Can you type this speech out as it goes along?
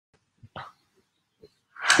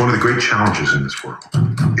One of the great challenges in this world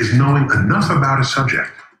is knowing enough about a subject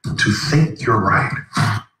to think you're right.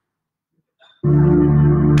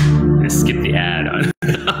 I skipped the ad on,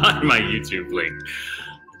 on my YouTube link.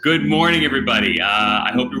 Good morning, everybody.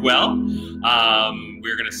 I hope you're well.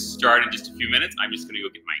 We're going to start in just a few minutes. I'm just going to go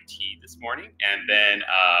get my tea this morning, and then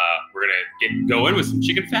we're going to get going with some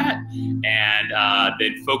chicken fat, and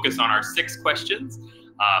then focus on our 6 questions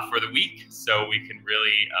for the week, so we can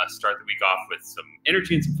really start the week off with some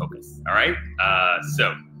energy and some focus. All right?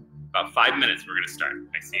 So about 5 minutes, we're going to start.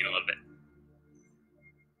 I'll see you in a little bit.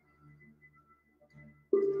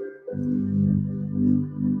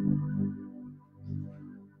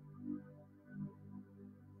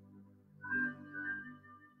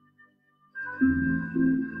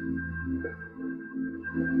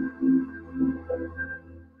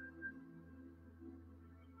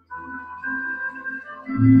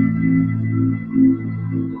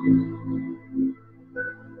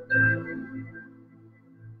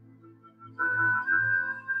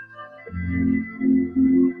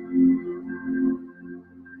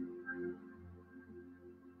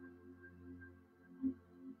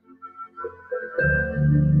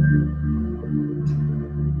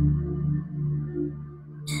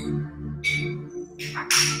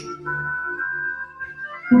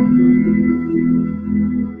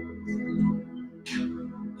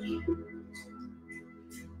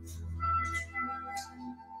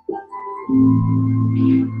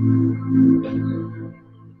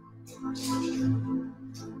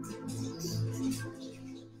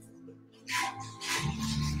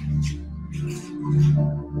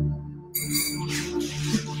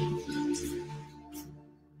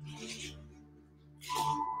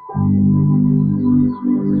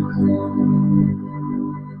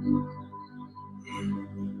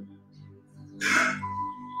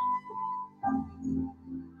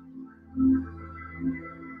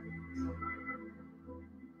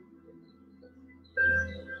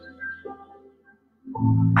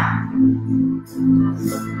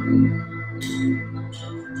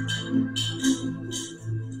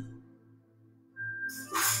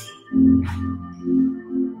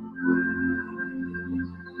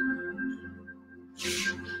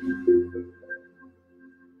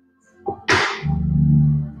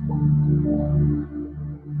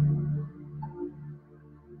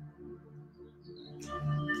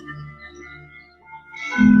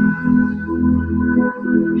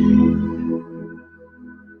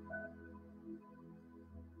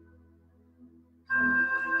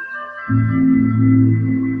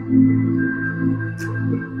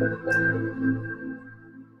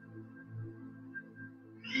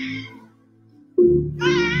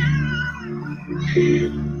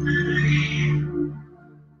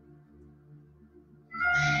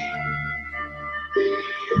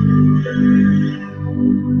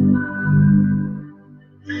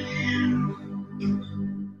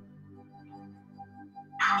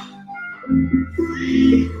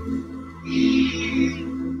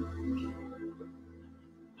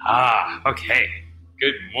 Okay.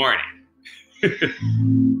 Good morning.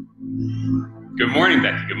 Good morning,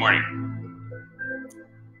 Becky. Good morning.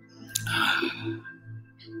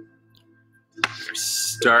 We're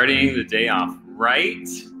starting the day off right.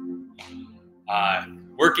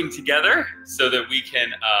 Working together so that we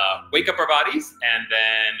can wake up our bodies, and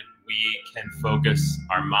then we can focus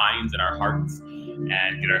our minds and our hearts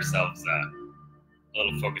and get ourselves a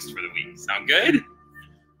little focused for the week. Sound good?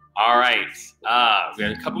 All right, we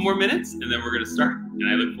have a couple more minutes, and then we're going to start, and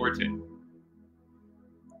I look forward to it.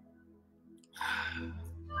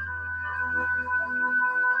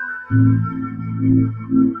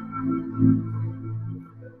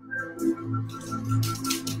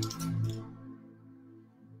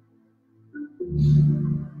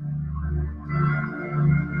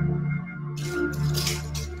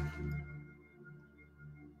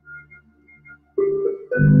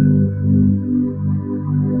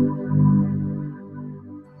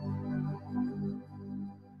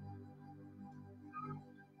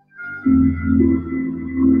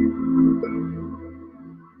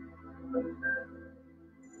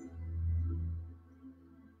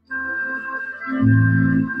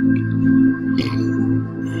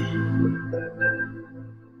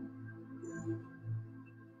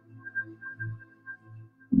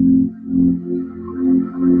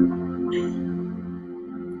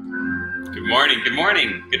 Good morning. Good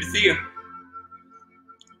morning. Good to see you.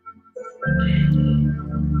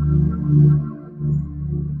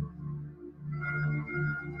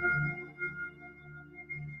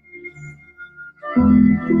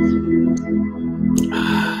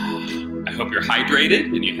 I hope you're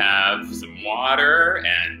hydrated and you have some water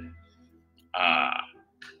and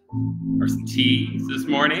or some teas this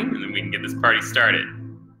morning, and then we can get this party started.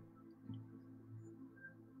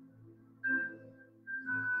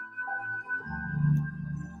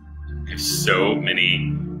 There's so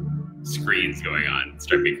many screens going on. It's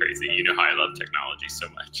driving me crazy. You know how I love technology so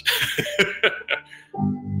much.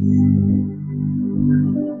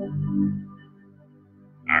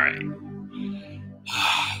 All right.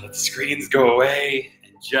 Let the screens go away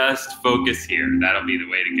and just focus here. That'll be the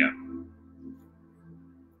way to go.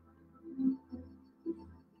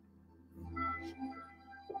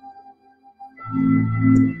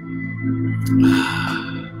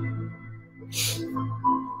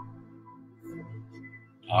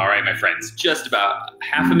 All right, my friends, just about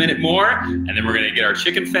half a minute more, and then we're going to get our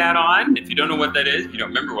chicken fat on. If you don't know what that is, if you don't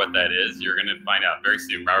remember what that is, you're going to find out very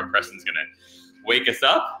soon. Robert Preston's going to wake us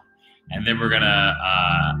up, and then we're going to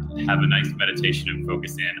have a nice meditation and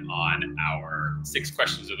focus in on our 6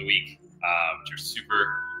 questions of the week, which are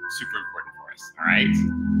super, super important for us. All right?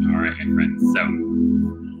 All right, my friends. So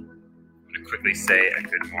I'm going to quickly say a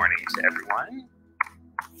good morning to everyone.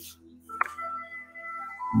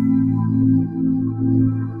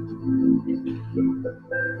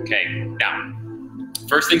 Okay, now,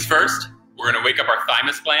 first things first, we're going to wake up our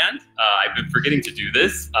thymus gland. I've been forgetting to do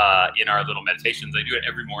this in our little meditations. I do it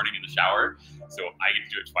every morning in the shower, so I get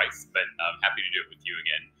to do it twice, but I'm happy to do it with you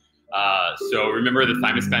again. So remember, the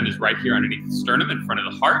thymus gland is right here underneath the sternum in front of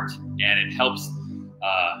the heart, and it helps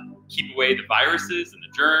keep away the viruses and the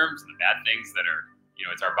germs and the bad things that are,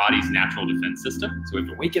 it's our body's natural defense system. So we have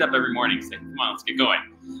to wake it up every morning and say, come on, let's get going.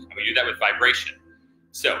 And we do that with vibration.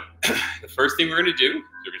 So the first thing we're going to do is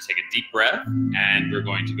we're going to take a deep breath, and we're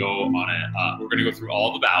going to go on we're going to go through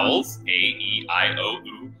all the vowels, A, E, I, O,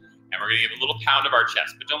 U, and we're going to give a little pound of our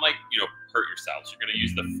chest, but don't hurt yourselves. You're going to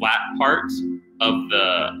use the flat part of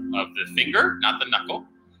the finger, not the knuckle,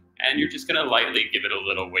 and you're just going to lightly give it a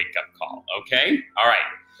little wake up call. Okay? All right.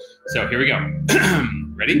 So here we go.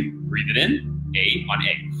 Ready? Breathe it in. A on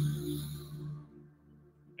A.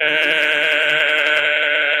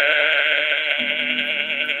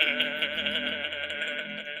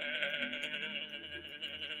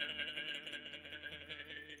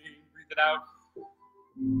 Breathe it out.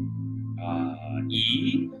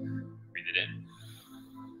 E. Breathe it in.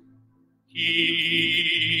 E.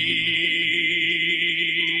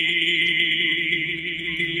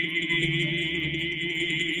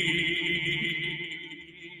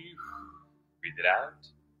 Breathe it out.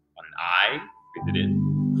 On an I, breathe it in.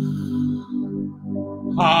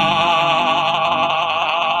 I.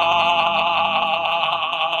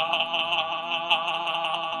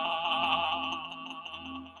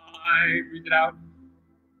 Breathe it out.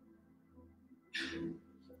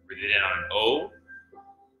 Breathe it in on an O.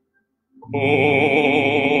 O.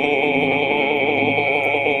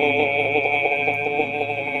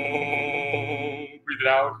 Breathe it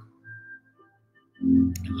out.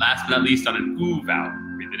 And last but not least, on an oo vowel.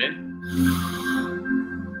 Breathe it in.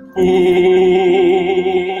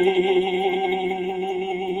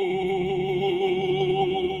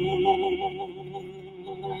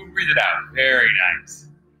 Breathe it out. Very nice.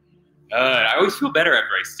 I always feel better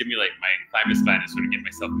after I stimulate my thymus gland and sort of get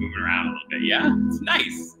myself moving around a little bit. Yeah, it's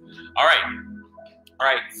nice. All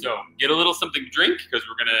right. So get a little something to drink, because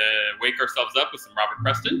we're gonna wake ourselves up with some Robert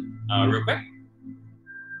Preston real quick.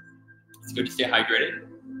 It's good to stay hydrated.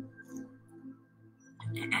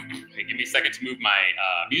 Okay, give me a second to move my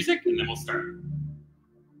music, and then we'll start.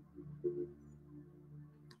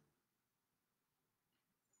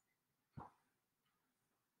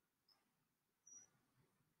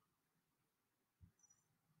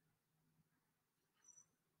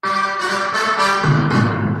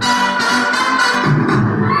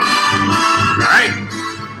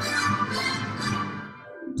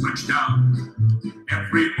 Touchdown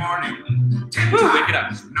every morning. 10 Woo, times, wake it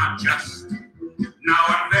up. not just now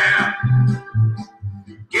and then.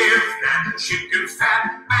 Give that chicken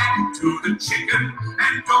fat back to the chicken,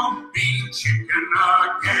 and don't be chicken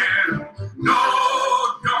again. No,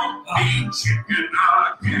 don't be chicken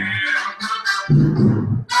again.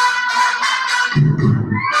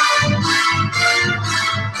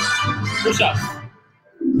 Push up.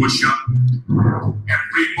 Push up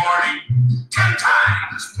every morning. 10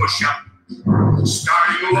 times push up,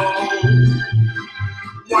 starting low.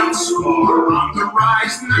 Once more on the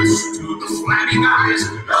rise, next to the flatting eyes.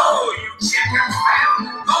 Go, you chicken fat,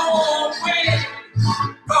 go away.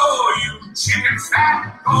 Go, you chicken fat,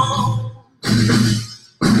 go.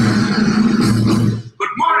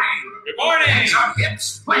 Good morning. Good morning. Hands on hips,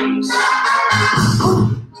 please.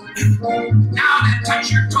 Now then,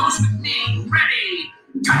 touch your toes with me. Ready.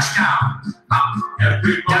 Touchdown. Up,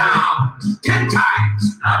 every down. 10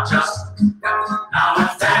 times, not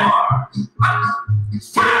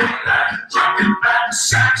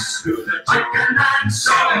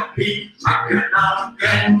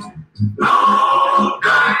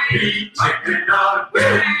be chicken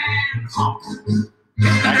again. Halt.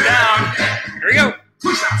 Back down. Here we go.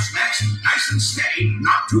 Push-ups next, nice and steady,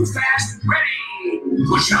 not too fast. Ready.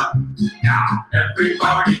 Push up. Now,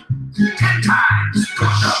 everybody. 10 times.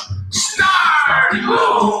 Push up. Start.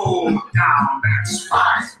 Go. Down. That's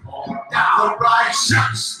 5 more. Down. Right.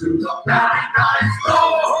 6 through the belly. Nice.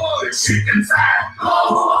 Go. Chicken fat.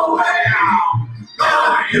 Go away.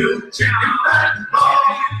 Go, you chicken fat. Go.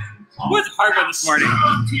 What's harder this morning?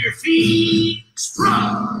 Strong to your feet.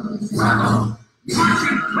 Strong. Strong. March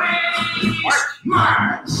and play.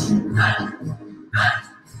 March. Left.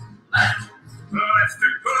 Left a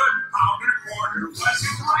good pound and a quarter. Was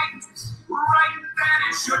it right? Right, then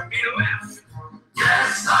it should be left.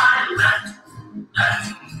 Yes, I left. Left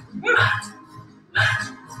a good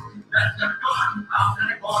pound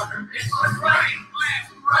and a quarter. It was right, left.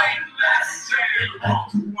 And 1,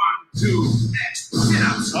 2, next.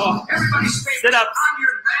 Sit-ups. Oh. Everybody's favorite. Sit-ups. On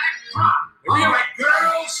your back, front. All right,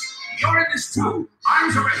 girls. You're in this too.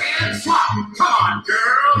 Arms overhead, flop. Come on,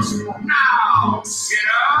 girls. Now, sit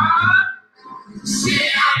up. Sit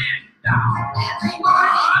down.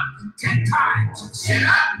 Everyone. 10 times. Sit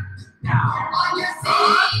up. Down. On your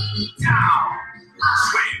feet. Down.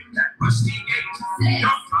 Swing that rusty gate.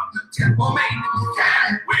 Jump from the temple mate.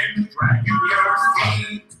 Can't win dragging your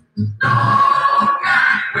feet. No,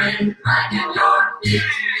 can't win dragging your feet.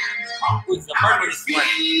 Who's the hard one this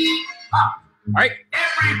morning? Up. All right.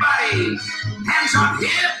 Everybody, hands on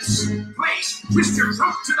hips. Place. Twist your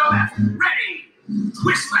trunk to the left. Ready.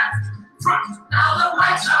 Twist left. Front. Now the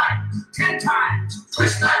right side. 10 times.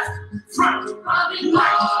 Twist left. Front. Right.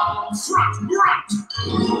 Front.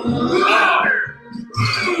 Louder.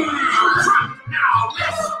 Front. Now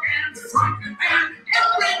left and front. And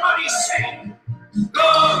everybody sing.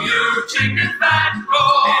 Go, you chicken fat, go.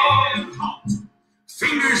 And halt.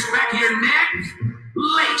 Fingers back of your neck.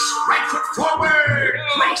 Lace, right foot forward.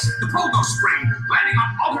 Place the pogo spring, landing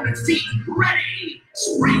on alternate feet. Ready.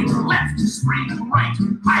 Spring left, spring right.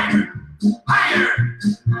 Higher.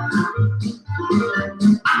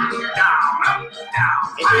 Up, down.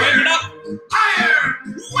 Bring it up. Higher.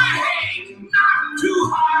 Way. Not too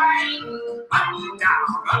high. Up,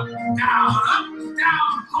 down.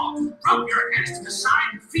 Halt. Rub your hands to the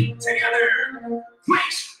side, feet together.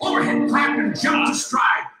 Place, overhead, clap, and jump to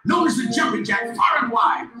stride. Known as the jumping jack, far and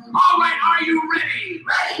wide. All right, are you ready?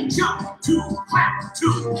 Ready. Jump, 2, clap,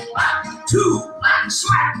 2, clap, 2, clap,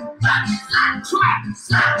 slap,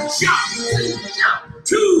 jump,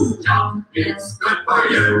 2, jump. It's good for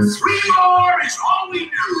you. 3 more is all we do.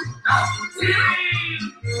 3,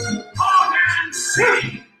 all hands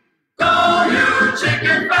sing. Go, you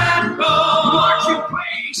chicken fat, go. March in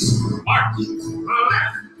place. March.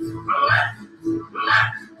 Left.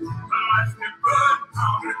 Left a good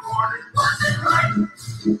pound and a quarter. Was it right?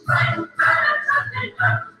 Left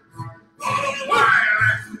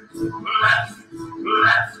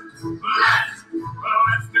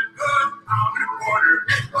a good pound and a quarter.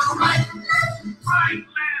 It was right. Right,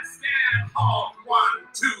 left, and halt. 1,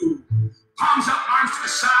 2. Palms up, arms to the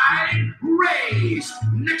side. Raise.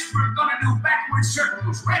 Next, we're gonna do backward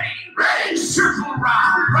circles. Ready? Circle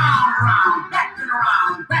round. Back and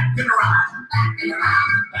around.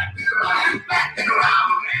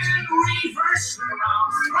 And reverse around.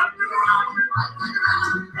 Front and around.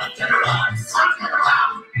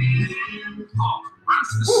 And halt. Arms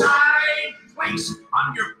to the side. Place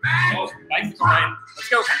on your back. Oh, bicycle ride. Let's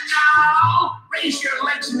go. And now, raise your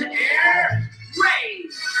legs in the air.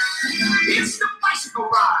 Raise. It's the bicycle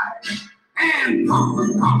ride. And pump.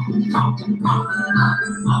 And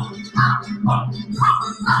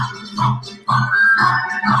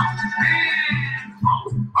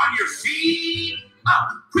on your feet. Up.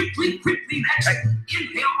 Quickly. Next.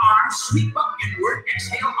 Inhale, arms sweep up inward.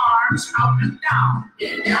 Exhale, arms out and down.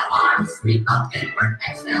 Inhale, arms sweep up inward.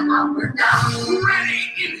 Exhale, outward down. Ready.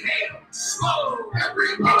 Inhale. Slow.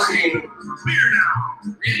 Exhale. Clear now.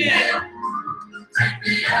 Inhale. Take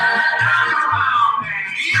the air down around and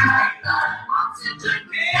inhale. Oxygen.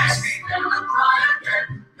 Exhale. Try again.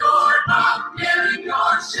 You're not getting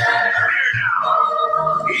your share. Clear now.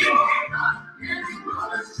 Inhale. On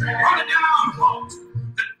the down, halt.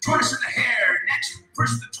 The tortoise and the hare. Next,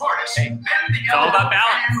 first the tortoise. Bend the all elbow about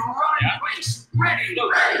balance. and run in place. Ready.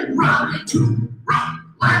 Run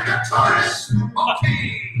like a tortoise.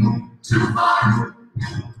 Okay. Too far.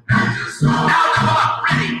 Now double up.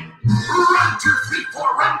 Ready. Run 2, 3,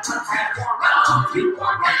 4. Run 2, 3, 4. Run 2, 3, 4.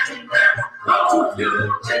 Run 2, 3, 4. Run 2, 3,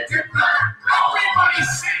 4. Chicken fat. Everybody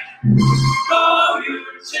sing. Go, you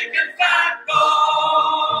chicken fat, go.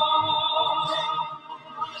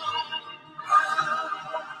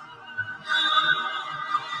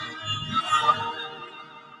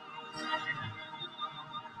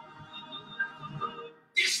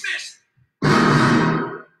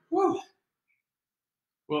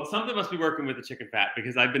 Well, something must be working with the chicken fat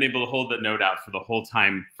because I've been able to hold that note out for the whole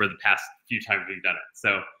time for the past few times we've done it.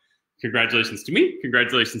 So congratulations to me.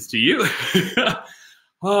 Congratulations to you.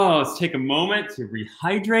 Oh, let's take a moment to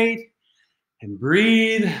rehydrate and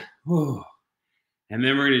breathe. Oh. And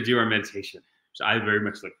then we're going to do our meditation, which I very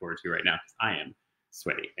much look forward to right now because I am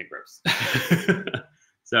sweaty and gross.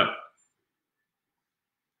 So,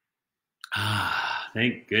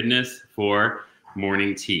 thank goodness for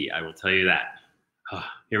morning tea. I will tell you that.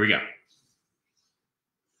 Here we go.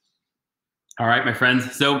 All right, my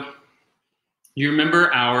friends. So you remember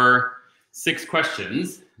our 6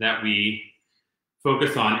 questions that we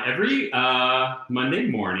focus on every Monday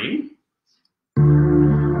morning.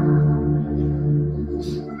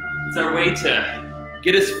 It's our way to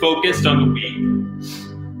get us focused on the week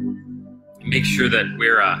and make sure that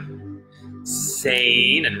we're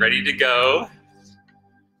sane and ready to go.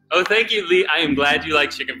 Oh, thank you, Lee. I am glad you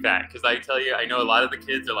like chicken fat because I tell you, I know a lot of the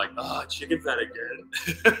kids are like, oh, chicken fat again.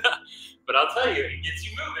 But I'll tell you, it gets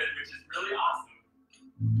you moving, which is really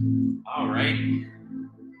awesome. All right.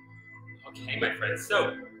 Okay, my friends.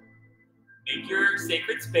 So, make your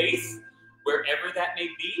sacred space wherever that may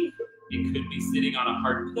be. It could be sitting on a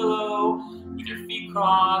hard pillow with your feet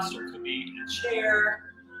crossed, or it could be in a chair.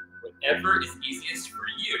 Whatever is easiest for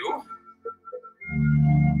you.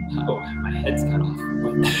 Oh, my head's cut off. There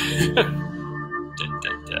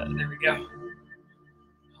we go.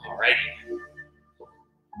 All righty.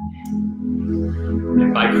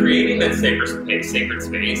 And by creating that sacred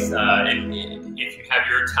space, and if you have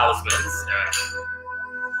your talismans,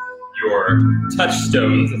 your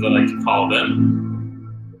touchstones, as I like to call them,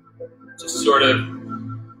 just sort of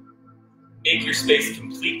make your space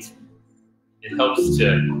complete. It helps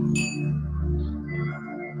to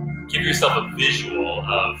give yourself a visual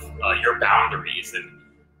of your boundaries and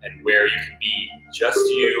where you can be just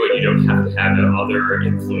you, and you don't have to have other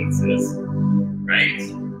influences, right?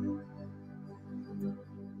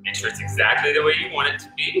 Make sure it's exactly the way you want it to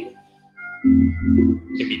be.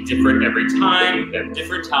 It can be different every time. You have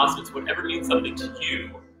different talismans, whatever means something to you.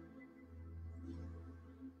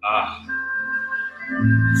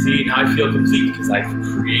 See, now I feel complete because I've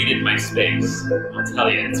created my space. I'll tell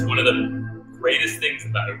you, it's one of the greatest things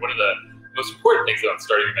about it, one of the most important things about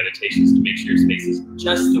starting your meditation is to make sure your space is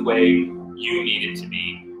just the way you need it to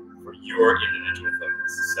be for your individual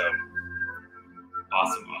focus. So,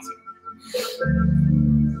 awesome.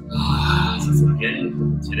 Let's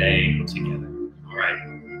begin today together. All right.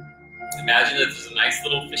 Imagine that there's a nice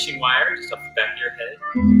little fishing wire just off the back of your head,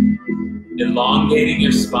 elongating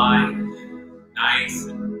your spine, nice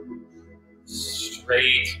and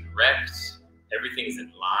straight, erect. Everything's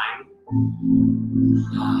in line.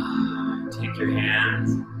 Take your hands,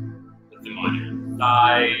 put them on your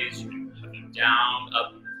thighs, you can put them down,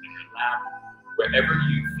 up, in your lap, wherever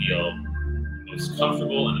you feel the most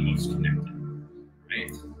comfortable and the most connected,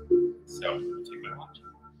 right? So, take my watch.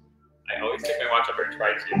 I always take my watch up or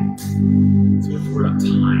try to. So if we're on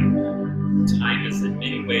time, time is in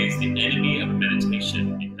many ways the enemy of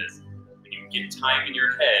meditation because when you get time in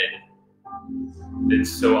your head, then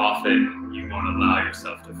so often you won't allow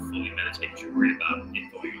yourself to fully meditate because you're worried about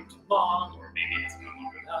it going on too long, or maybe it's not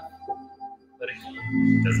long enough. But again,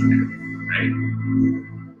 it doesn't matter, right?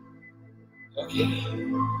 Okay,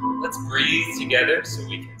 let's breathe together so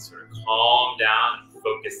we can sort of calm down and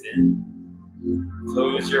focus in.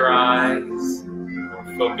 Close your eyes, or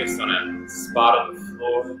focus on a spot on the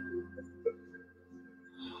floor.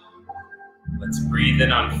 Let's breathe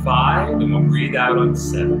in on 5, and we'll breathe out on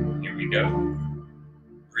 7. Here we go.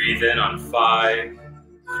 Breathe in on 5,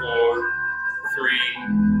 4, 3,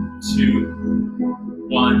 2,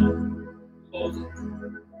 1. Hold it.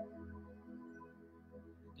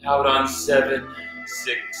 Out on 7,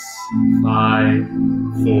 6, 5,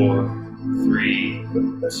 4, 3,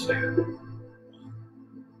 2.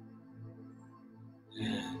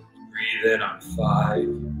 And breathe in on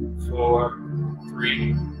 5, 4,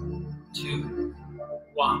 3, 2,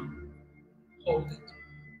 1. Hold it.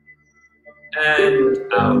 And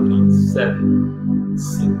out on 7,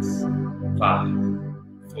 6,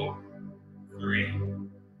 5, 4, 3, 2,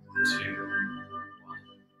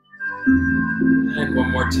 1. And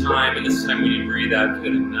one more time, and this time when you breathe out,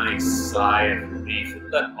 get a nice sigh of relief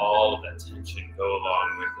and let all of that tension go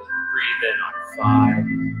along with it. Breathe in on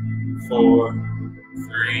 5, 4,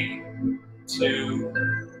 3, 2,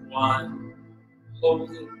 1.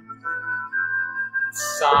 Hold it.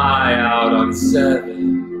 Sigh out on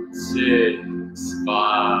 7, 6,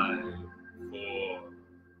 5, 4,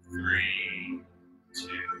 3, 2,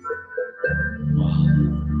 1.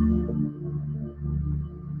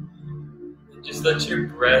 And just let your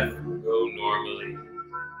breath go normally.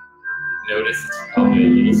 Notice it's probably a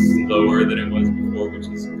little slower than it was before, which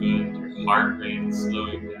is good. Your heart rate is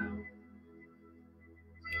slowing down.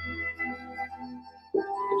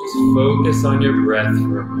 Just focus on your breath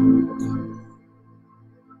for a moment.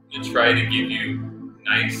 I'm going to try to give you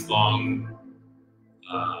nice long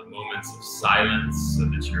moments of silence so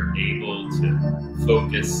that you're able to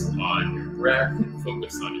focus on your breath and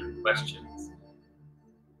focus on your questions.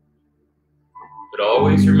 But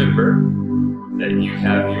always remember that you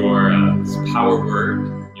have your power word,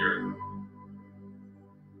 your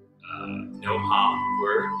no harm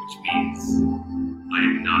word, which means I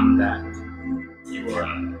am not that. Your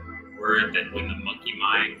word that when the monkey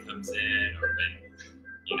mind comes in, or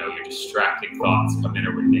when your distracting thoughts come in,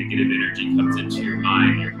 or when negative energy comes into your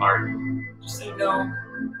mind, your heart, just say no,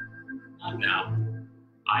 not now.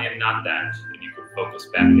 I am not that, and you can focus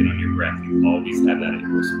back in on your breath. You always have that at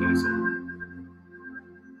your disposal.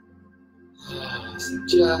 So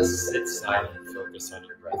just sit silent and focus on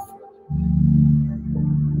your breath for a little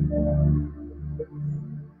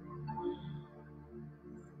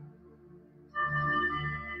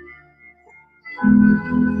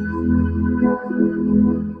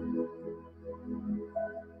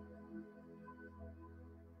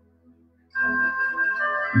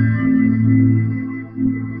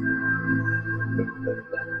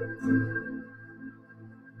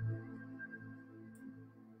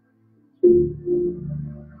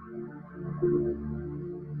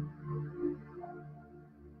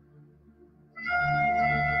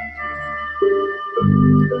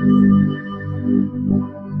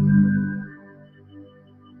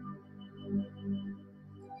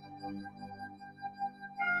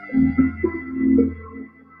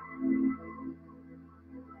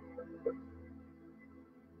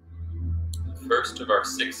First of our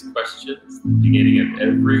 6 questions at the beginning of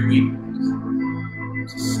every week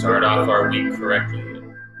to start off our week correctly.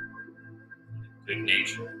 Good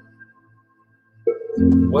nature.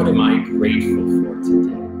 What am I grateful for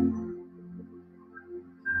today?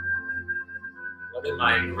 What am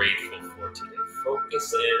I grateful for today?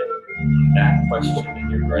 Focus in on that question in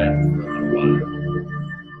your breath for a little while.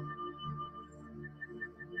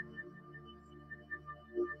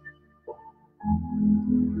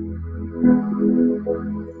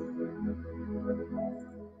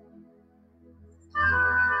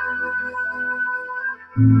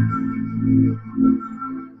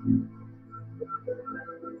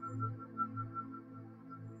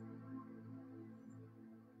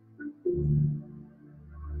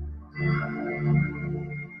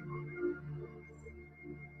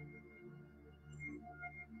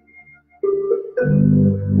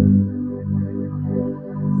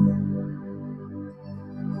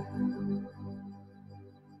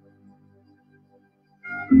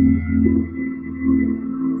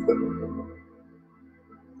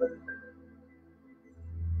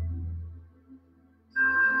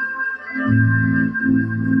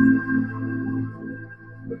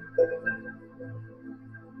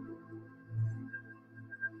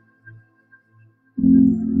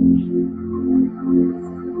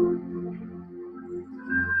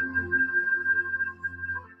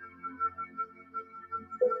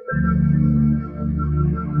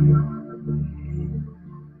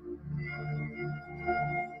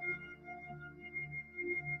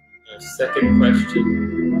 Our second question.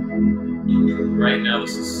 Right now,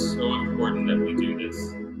 this is so important that we do this.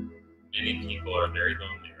 Many people are very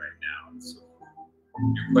lonely right now. So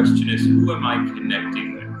your question is, who am I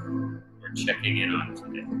connecting with or checking in on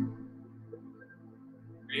today?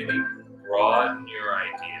 Really broaden your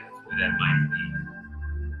idea of who that might be.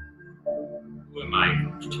 Who am I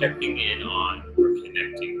checking in on or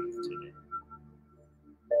connecting with today?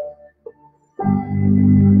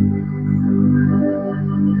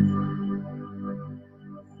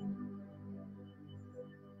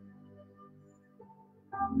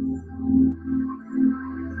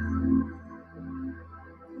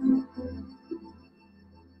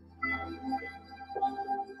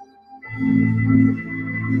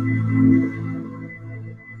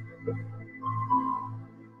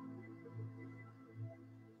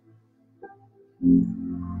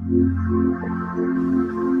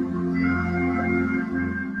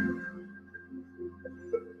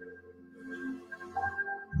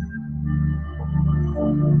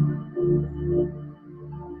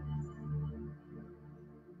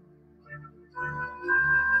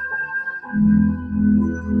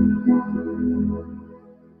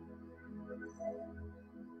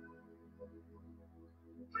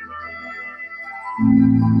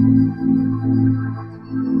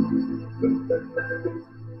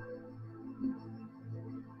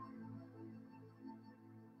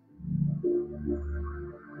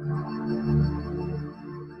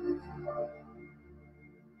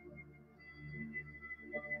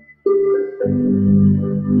 Your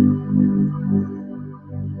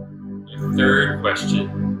third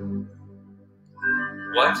question,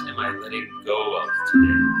 what am I letting go of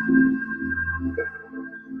today?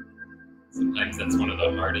 Sometimes that's one of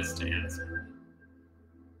the hardest to answer.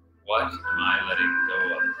 What am I letting go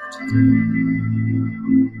of today?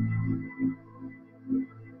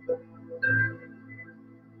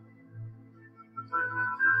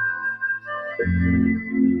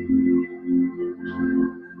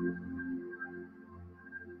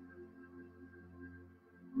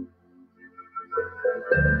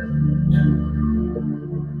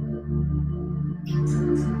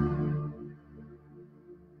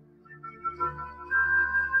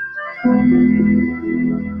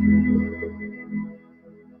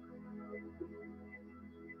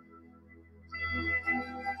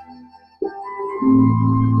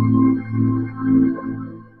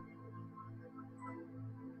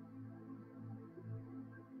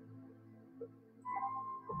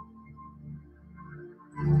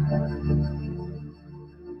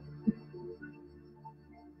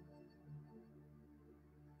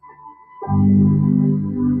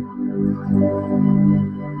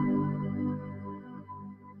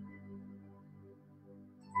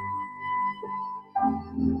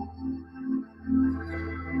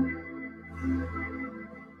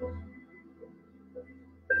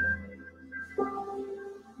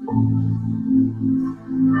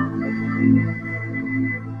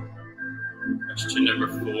 Question number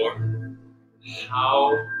 4,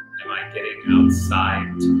 how am I getting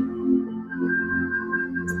outside today?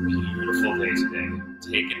 It's a beautiful day today.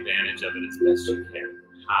 Take advantage of it as best you can.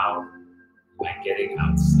 How am I getting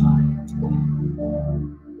outside today?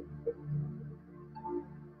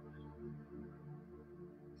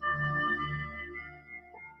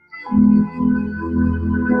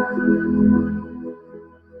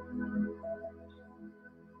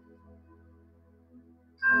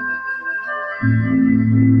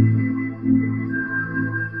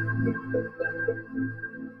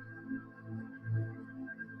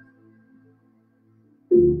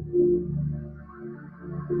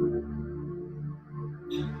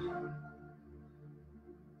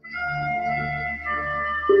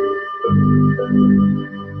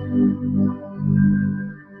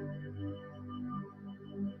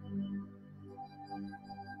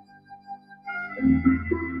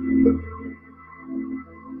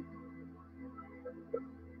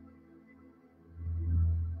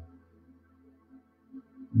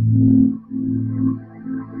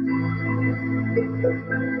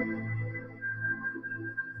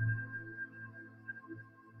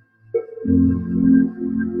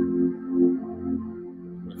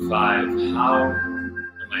 Number 5, how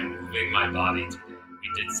am I moving my body today? We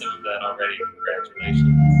did some of that already. Congratulations.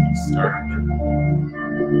 You started.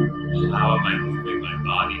 How am I moving my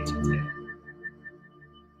body today?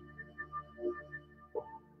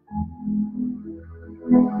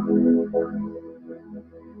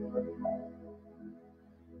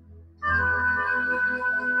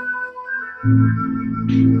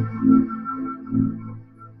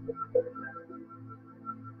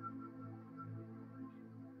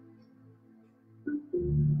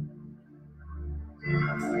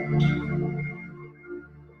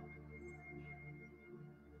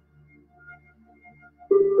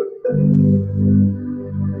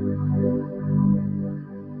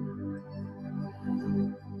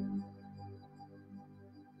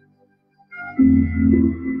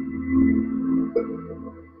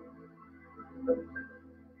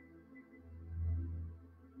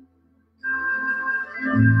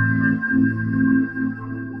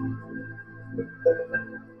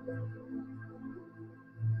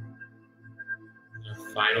 Our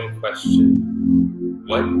final question,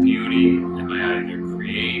 what beauty am I either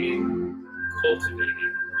creating,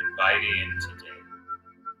 cultivating, or inviting in today?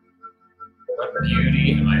 What beauty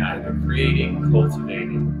am I either creating,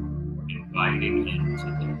 cultivating, or inviting in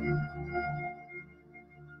today?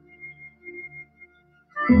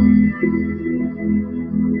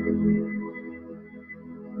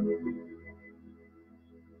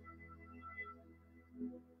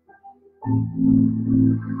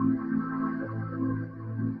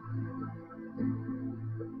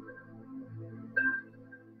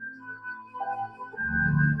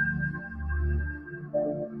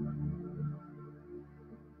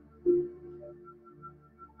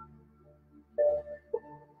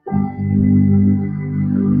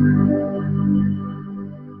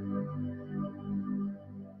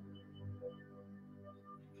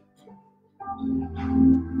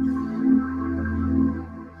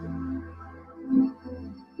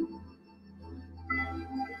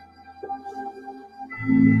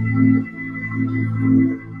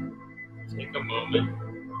 take a moment.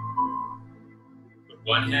 Put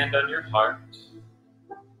one hand on your heart,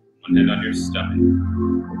 one hand on your stomach.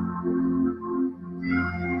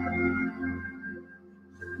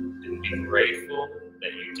 And be grateful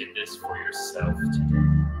that you did this for yourself today.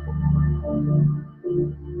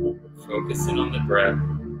 Focusing on the breath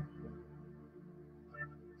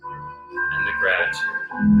and the gratitude.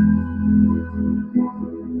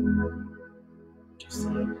 Just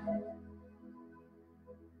like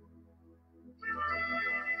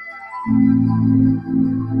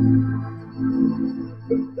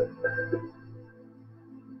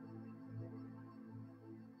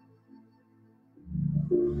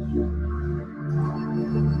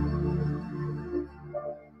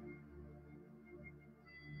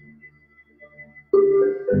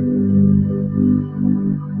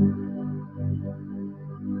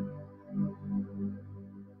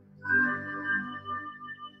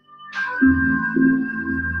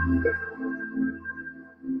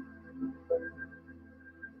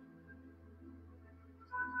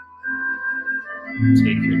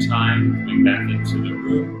take your time coming back into the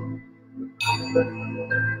room.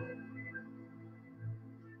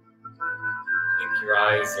 Keep your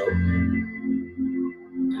eyes open.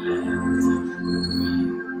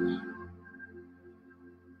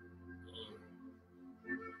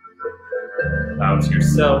 Bow to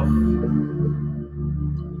yourself.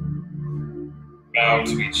 Bow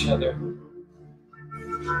to each other.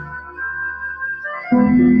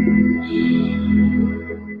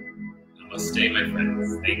 Namaste, my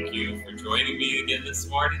friends. Thank you for joining me again this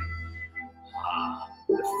morning.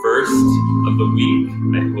 The first of the week.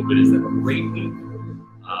 I hope it is a great week.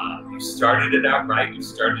 You started it out right. You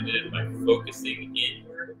started it by focusing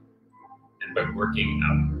inward and by working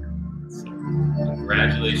outward. So,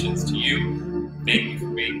 congratulations to you. Thank you for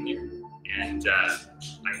being here. And I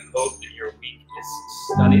hope that your week is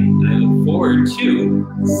stunning. And I look forward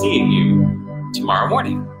to seeing you tomorrow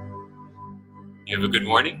morning. You have a good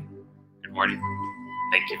morning. Good morning.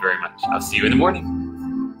 Thank you very much. I'll see you in the morning.